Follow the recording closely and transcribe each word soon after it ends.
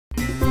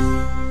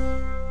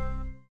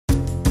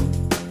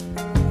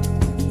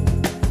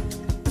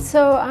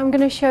So I'm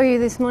going to show you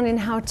this morning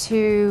how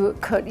to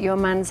cut your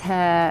man's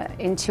hair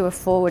into a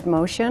forward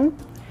motion.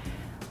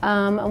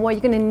 And what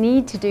you're going to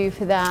need to do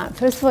for that,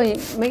 first of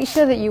all, make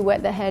sure that you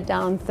wet the hair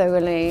down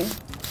thoroughly.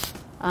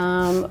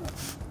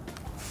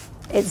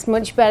 It's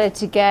much better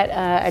to get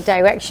a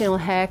directional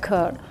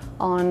haircut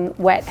on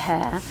wet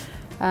hair.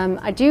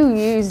 I do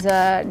use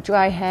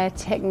dry hair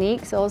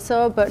techniques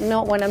also, but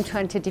not when I'm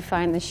trying to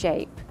define the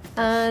shape.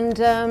 And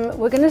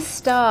we're going to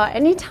start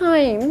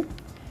anytime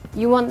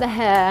you want the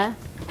hair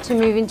to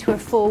move into a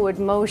forward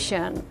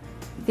motion.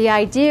 The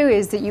idea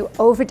is that you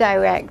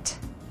over-direct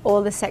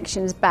all the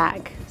sections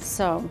back.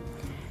 So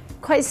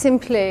quite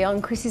simply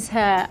on Chris's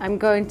hair, I'm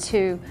going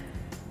to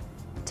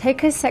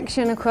take a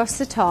section across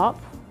the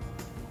top.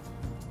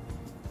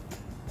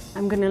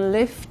 I'm going to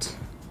lift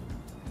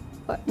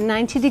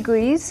 90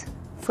 degrees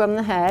from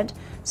the head.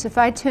 So if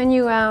I turn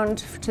you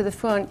around to the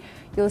front,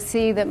 you'll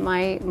see that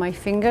my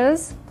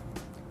fingers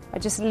are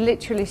just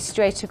literally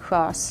straight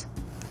across.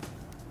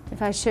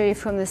 If I show you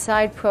from the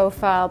side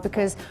profile,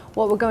 because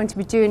what we're going to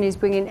be doing is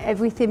bringing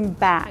everything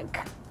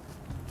back.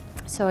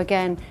 So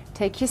again,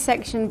 take your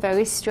section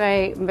very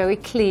straight and very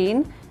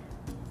clean.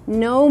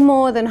 No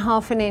more than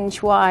 ½ an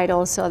inch wide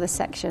also the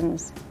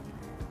sections.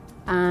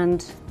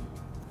 And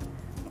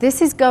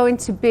this is going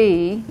to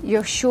be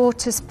your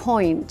shortest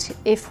point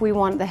if we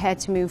want the hair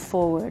to move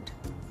forward.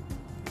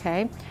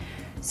 Okay,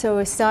 so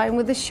we're starting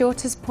with the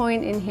shortest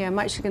point in here. I'm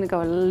actually going to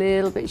go a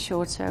little bit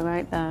shorter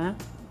right there.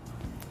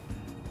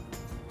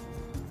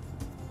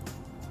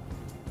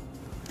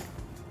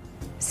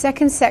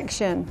 Second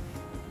section,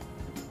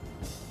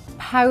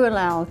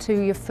 parallel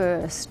to your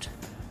first.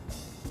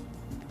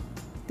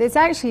 There's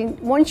actually,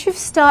 once you've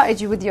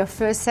started with your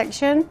first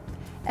section,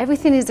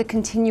 everything is a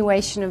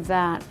continuation of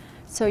that.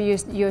 So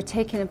you're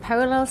taking a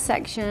parallel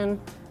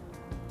section,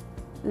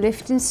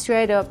 lifting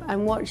straight up,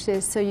 and watch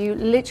this. So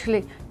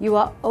you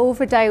are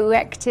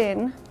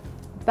over-directing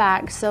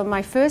back. So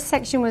my first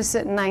section was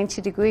at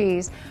 90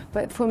 degrees,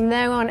 but from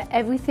there on,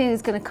 everything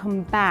is going to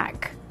come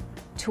back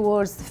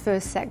towards the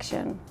first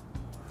section.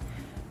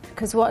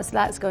 Because what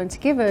that's going to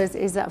give us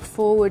is that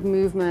forward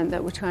movement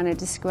that we're trying to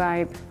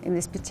describe in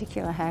this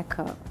particular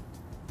haircut.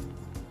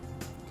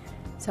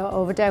 So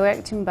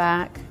over-directing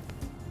back.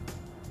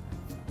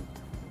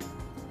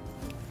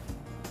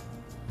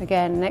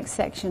 Again, next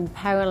section,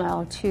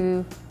 parallel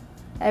to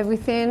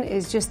everything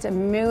is just a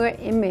mirror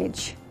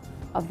image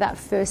of that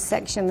first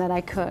section that I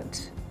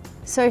cut.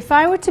 So if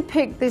I were to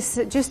pick this,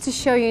 just to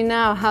show you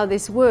now how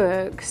this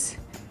works,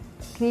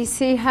 can you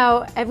see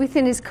how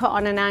everything is cut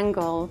on an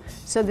angle?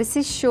 So this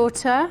is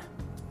shorter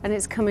and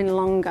it's coming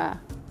longer.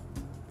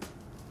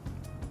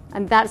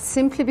 And that's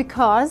simply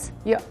because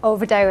you're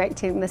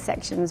over-directing the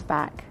sections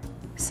back.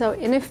 So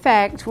in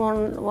effect,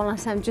 one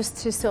last time, just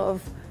to sort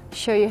of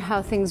show you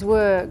how things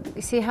work.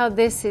 You see how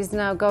this is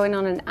now going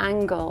on an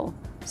angle.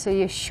 So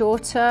you're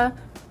shorter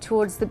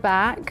towards the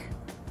back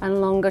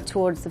and longer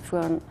towards the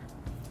front.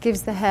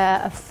 Gives the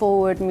hair a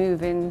forward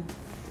moving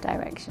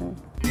direction.